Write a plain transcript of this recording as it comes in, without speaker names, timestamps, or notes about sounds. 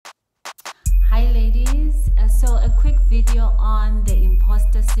So a quick video on the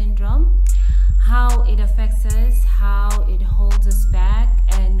imposter syndrome, how it affects us, how it holds us back,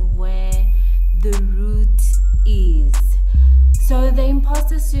 and where the root is. So the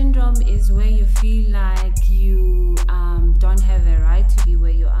imposter syndrome is where you feel like you don't have a right to be where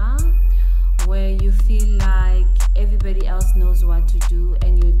you are, where you feel like everybody else knows what to do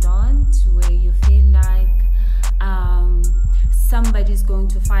and you don't, where you feel like somebody's going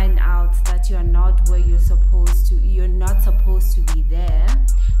to find out that you're not where you're not supposed to be there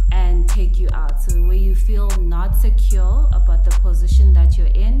and take you out. So where you feel not secure about the position that you're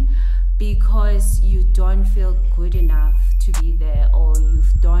in because you don't feel good enough to be there, or you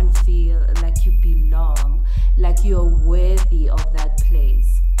don't feel like you belong, like you're worthy of that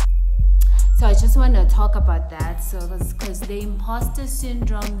place. So I just want to talk about that. So because the imposter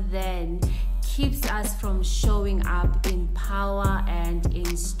syndrome then keeps us from showing up in power and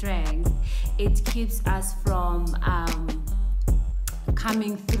in strength. It keeps us from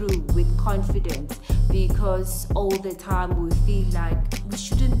coming through with confidence, because all the time we feel like we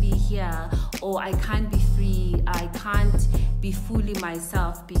shouldn't be here, or I can't be free, I can't be fully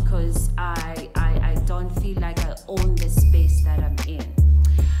myself because I don't feel like I own the space that I'm in.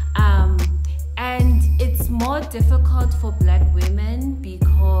 And it's more difficult for Black women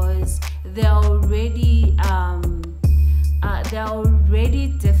because there are already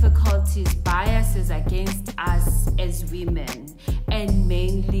difficulties, biases against us as women, and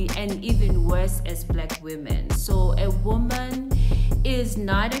mainly and even worse as Black women. So a woman is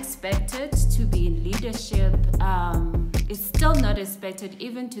not expected to be in leadership. It's still not expected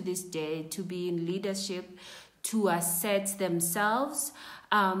even to this day to be in leadership, to assert themselves.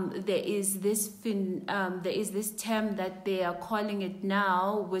 There is this term that they are calling it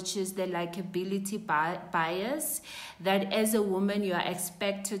now, which is the likability bias, that as a woman you are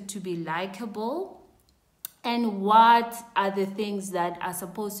expected to be likable. And what are the things that are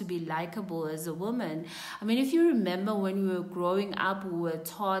supposed to be likable as a woman? I mean, if you remember when we were growing up, we were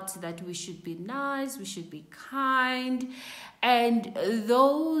taught that we should be nice, we should be kind. And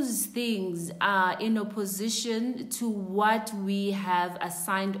those things are in opposition to what we have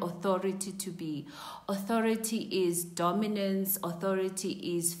assigned authority to be. Authority is dominance, authority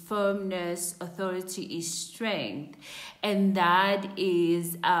is firmness, authority is strength. And that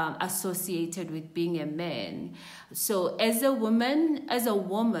is associated with being a man. So as a woman,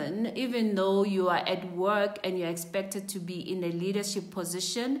 even though you are at work and you're expected to be in a leadership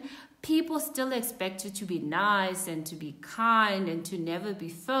position, people still expect you to be nice and to be kind and to never be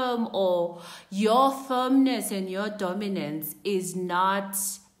firm, or your firmness and your dominance is not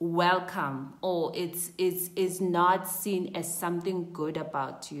welcome, or it's not seen as something good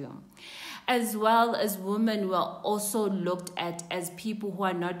about you. As well as women were also looked at as people who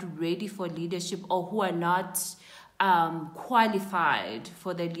are not ready for leadership, or who are not qualified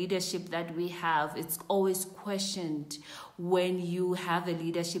for the leadership that we have. It's always questioned when you have a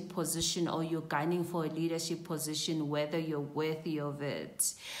leadership position or you're gunning for a leadership position, whether you're worthy of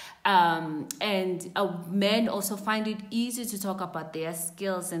it. And men also find it easy to talk about their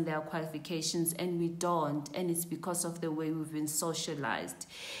skills and their qualifications, and we don't. And it's because of the way we've been socialized.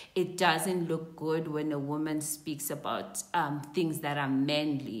 It doesn't look good when a woman speaks about things that are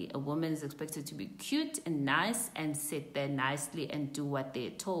manly. A woman is expected to be cute and nice and sit there nicely and do what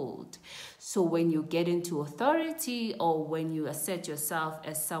they're told. So when you get into authority, or when you assert yourself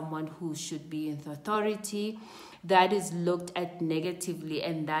as someone who should be in authority, that is looked at negatively,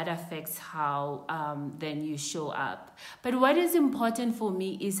 and that affects how then you show up. But what is important for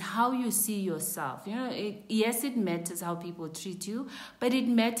me is how you see yourself. You know, yes, it matters how people treat you, but it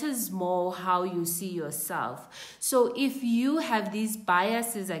matters more how you see yourself. So if you have these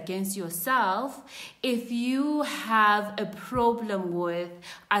biases against yourself, if you have a problem with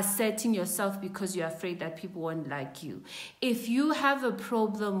asserting yourself because you're afraid that people won't like you, if you have a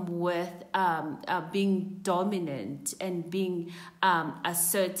problem with being dominant and being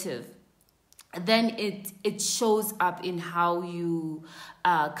assertive, then it shows up in how you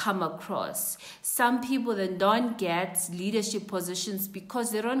come across. Some people then don't get leadership positions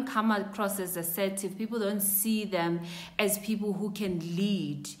because they don't come across as assertive. People don't see them as people who can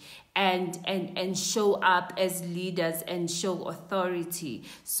lead and show up as leaders and show authority.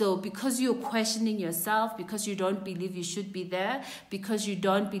 So because you're questioning yourself, because you don't believe you should be there, because you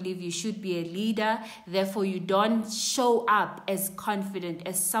don't believe you should be a leader, therefore you don't show up as confident,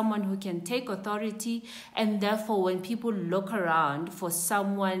 as someone who can take authority. And therefore when people look around for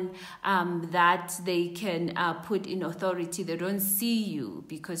someone that they can put in authority, they don't see you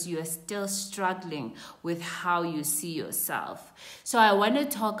because you are still struggling with how you see yourself. So I want to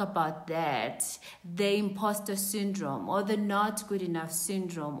talk about about that, the imposter syndrome, or the not good enough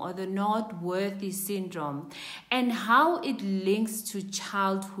syndrome, or the not worthy syndrome, and how it links to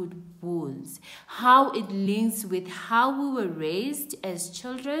childhood wounds, how it links with how we were raised as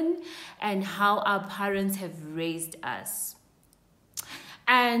children and how our parents have raised us.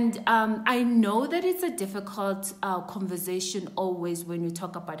 And I know that it's a difficult conversation always when we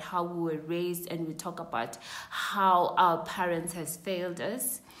talk about how we were raised and we talk about how our parents has failed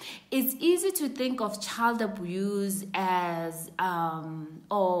us. It's easy to think of child abuse as, child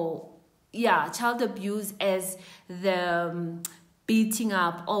abuse as the beating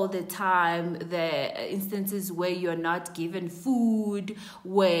up all the time, the instances where you're not given food,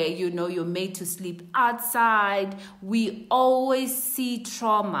 where you're made to sleep outside. We always see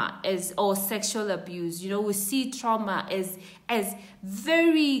trauma or sexual abuse. We see trauma as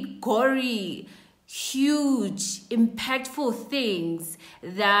very gory, huge, impactful things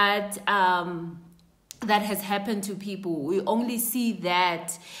that has happened to people. We only see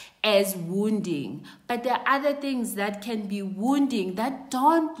that as wounding, but there are other things that can be wounding that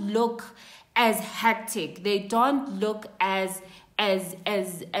don't look as hectic. They don't look as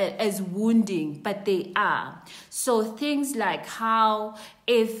wounding, but they are. So things like how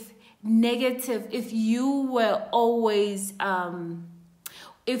if you were always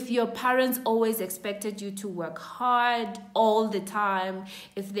if your parents always expected you to work hard all the time,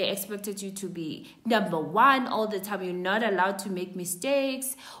 if they expected you to be number one all the time, you're not allowed to make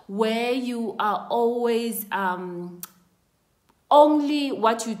mistakes, where you are always only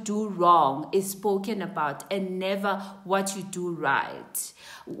what you do wrong is spoken about and never what you do right,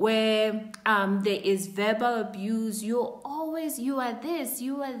 where there is verbal abuse. You are this,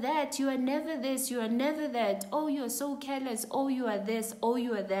 you are that, you are never this, you are never that. Oh, you're so careless. Oh, you are this. Oh,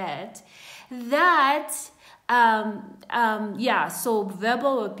 you are that. So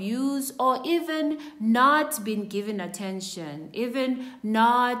verbal abuse, or even not being given attention, even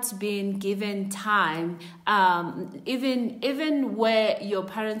not being given time, even where your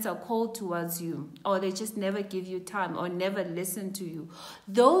parents are cold towards you, or they just never give you time or never listen to you.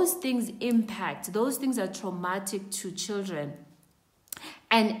 Those things are traumatic to children,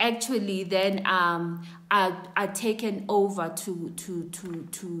 and actually then are taken over to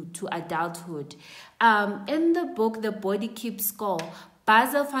adulthood. In the book, The Body Keeps Score,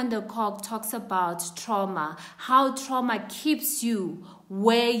 Basil van der Kolk talks about trauma, how trauma keeps you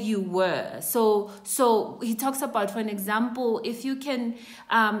where you were. So he talks about, for an example, if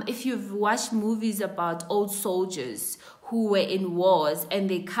you've watched movies about old soldiers who were in wars and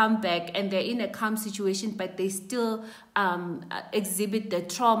they come back and they're in a calm situation, but they still exhibit the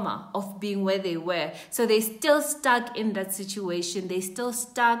trauma of being where they were. So they're still stuck in that situation. They still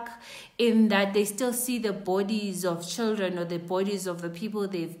stuck in that they still see the bodies of children or the bodies of the people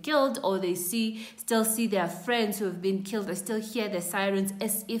they've killed, or they still see their friends who have been killed. They still hear the sirens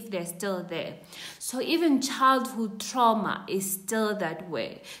as if they're still there. So even childhood trauma is still that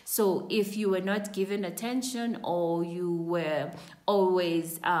way. So if you were not given attention, or you were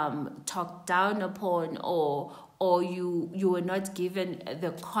always talked down upon, or you were not given the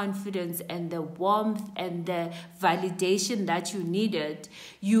confidence and the warmth and the validation that you needed,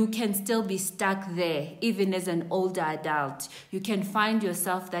 you can still be stuck there even as an older adult. You can find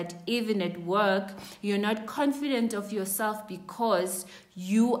yourself that even at work, you're not confident of yourself because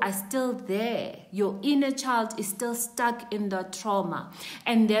you are still there. Your inner child is still stuck in the trauma,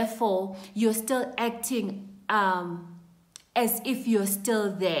 and therefore you're still acting as if you're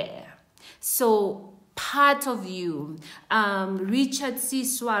still there. So part of you, Richard C.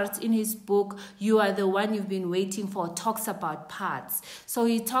 Swartz, in his book, You Are the One You've Been Waiting For, talks about parts. So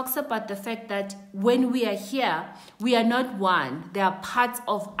he talks about the fact that when we are here, we are not one. There are parts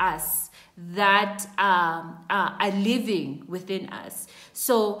of us that are living within us.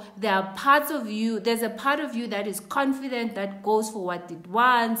 So there are parts of you, there's a part of you that is confident, that goes for what it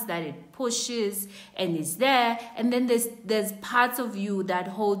wants, that it pushes and is there. And then there's parts of you that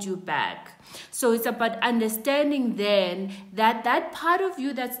hold you back. So it's about understanding then that part of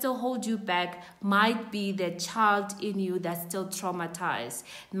you that still holds you back might be the child in you that's still traumatized.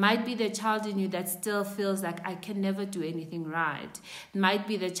 Might be the child in you that still feels like I can never do anything right. Might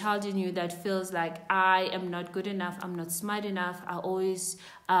be the child in you that feels like I am not good enough, I'm not smart enough, I always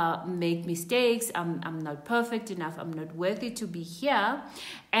make mistakes, I'm not perfect enough, I'm not worthy to be here.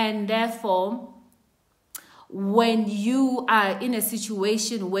 And therefore, when you are in a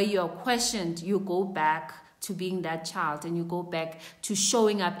situation where you're questioned, you go back to being that child, and you go back to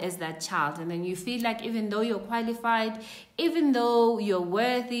showing up as that child. And then you feel like even though you're qualified, even though you're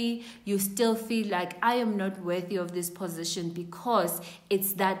worthy, you still feel like I am not worthy of this position, because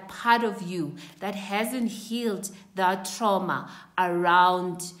it's that part of you that hasn't healed that trauma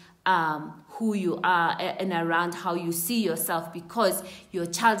around who you are and around how you see yourself, because your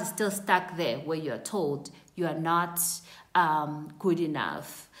child is still stuck there where you're told you are not good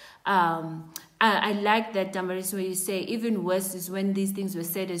enough. I like that, Damaris, where you say even worse is when these things were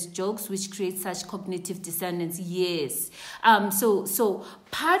said as jokes, which creates such cognitive dissonance. Yes. So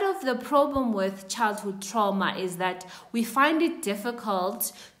part of the problem with childhood trauma is that we find it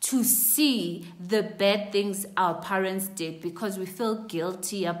difficult to see the bad things our parents did, because we feel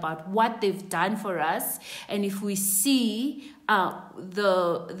guilty about what they've done for us. And if we see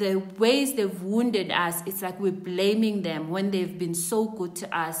the ways they've wounded us, it's like we're blaming them when they've been so good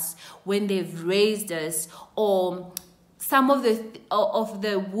to us, when they've raised us, or some of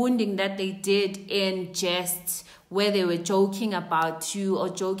the wounding that they did in jest, where they were joking about you or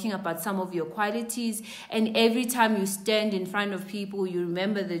joking about some of your qualities. And every time you stand in front of people, you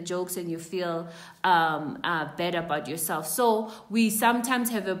remember the jokes and you feel bad about yourself. So we sometimes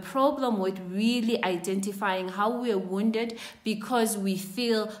have a problem with really identifying how we are wounded, because we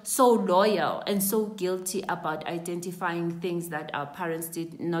feel so loyal and so guilty about identifying things that our parents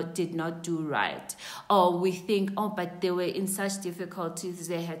did not do right. Or we think, oh, but they were in such difficulties,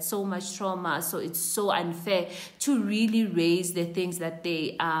 they had so much trauma, so it's so unfair to really raise the things that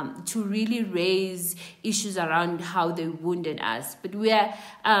they to really raise issues around how they wounded us. But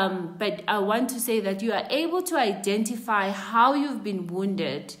but I want to say that you are able to identify how you've been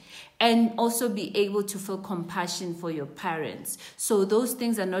wounded and also be able to feel compassion for your parents. So those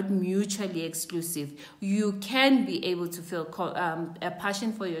things are not mutually exclusive. You can be able to feel a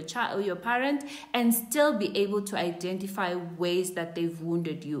passion for your child or your parent, and still be able to identify ways that they've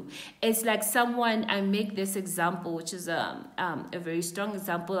wounded you. It's like someone, I make this example, which is a very strong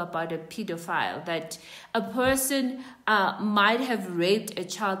example about a pedophile, that a person might have raped a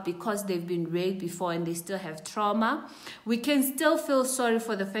child because they've been raped before and they still have trauma. We can still feel sorry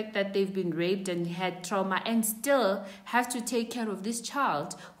for the fact that they've been raped and had trauma, and still have to take care of this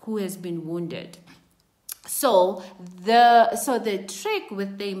child who has been wounded. So the trick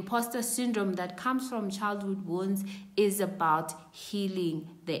with the imposter syndrome that comes from childhood wounds is about healing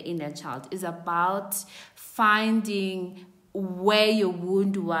the inner child, is about finding where your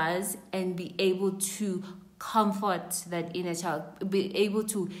wound was and be able to comfort that inner child, be able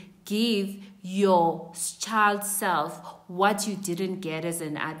to give your child self what you didn't get as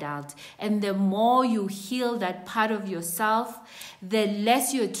an adult. And the more you heal that part of yourself, the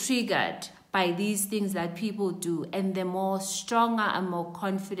less you're triggered by these things that people do, and the more stronger and more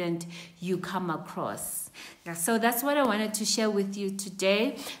confident you come across. So that's what I wanted to share with you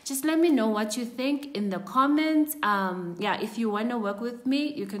today. Just let me know what you think in the comments. If you want to work with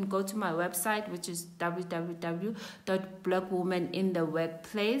me, you can go to my website, which is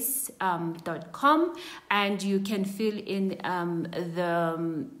www.blackwomaninintheworkplace.com, and you can fill in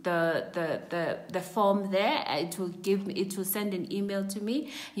the form there. It will send an email to me.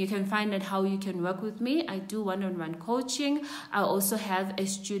 You can find out how you can work with me. I do one-on-one coaching. I also have a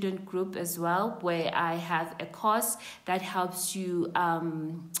student group as well, where I have a course that helps you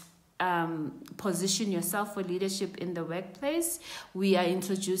position yourself for leadership in the workplace. We are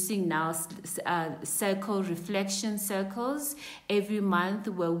introducing now reflection circles every month,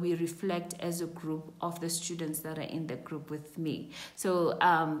 where we reflect as a group of the students that are in the group with me. So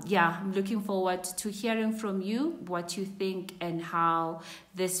I'm looking forward to hearing from you what you think and how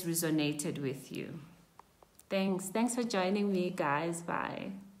this resonated with you. Thanks for joining me, guys.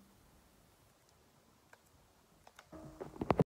 Bye.